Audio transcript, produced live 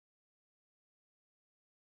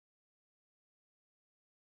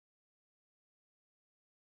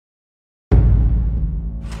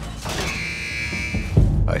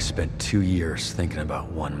spent 2 years thinking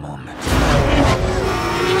about one moment.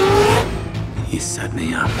 He set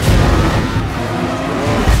me up.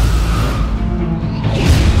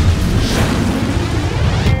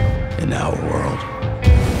 In our world,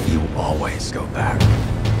 you always go back.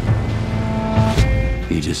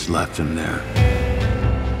 He just left him there.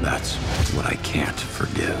 That's what I can't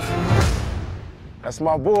forgive. That's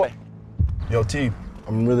my boy. Yo, T,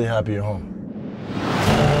 I'm really happy you're home.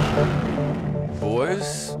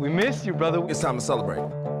 Boys, we missed you, brother. It's time to celebrate.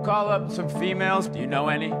 Call up some females. Do you know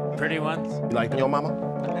any pretty ones? You like your mama?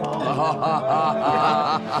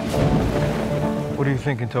 What are you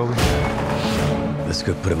thinking, Toby? This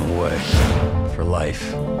could put him away for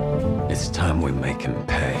life. It's time we make him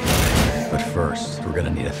pay. But first, we're gonna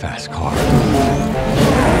need a fast car.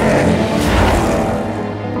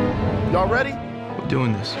 Y'all ready? We're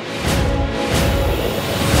doing this.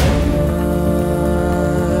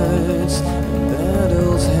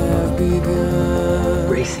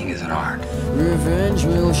 Racing is an art. Revenge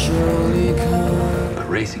will surely come. But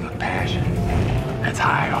racing with passion, that's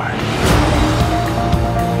high art.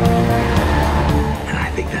 And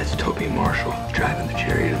I think that's Toby Marshall driving the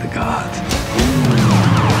chariot of the gods.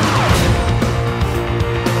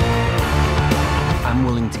 I'm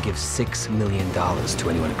willing to give $6 million to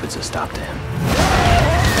anyone who puts a stop to him.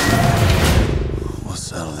 We'll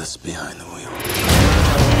settle this behind the wheel.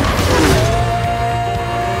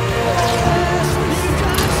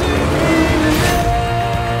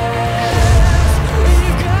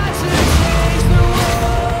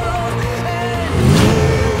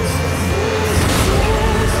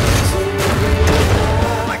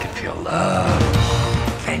 I can feel love,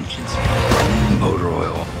 vengeance, motor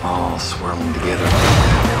oil all swirling together.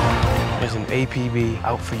 There's an APB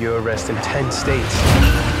out for your arrest in 10 states.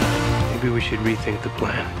 Maybe we should rethink the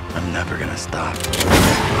plan. I'm never gonna stop.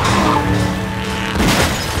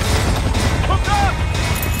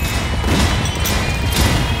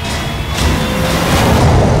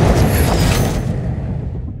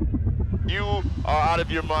 You are out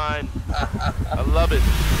of your mind. I love it.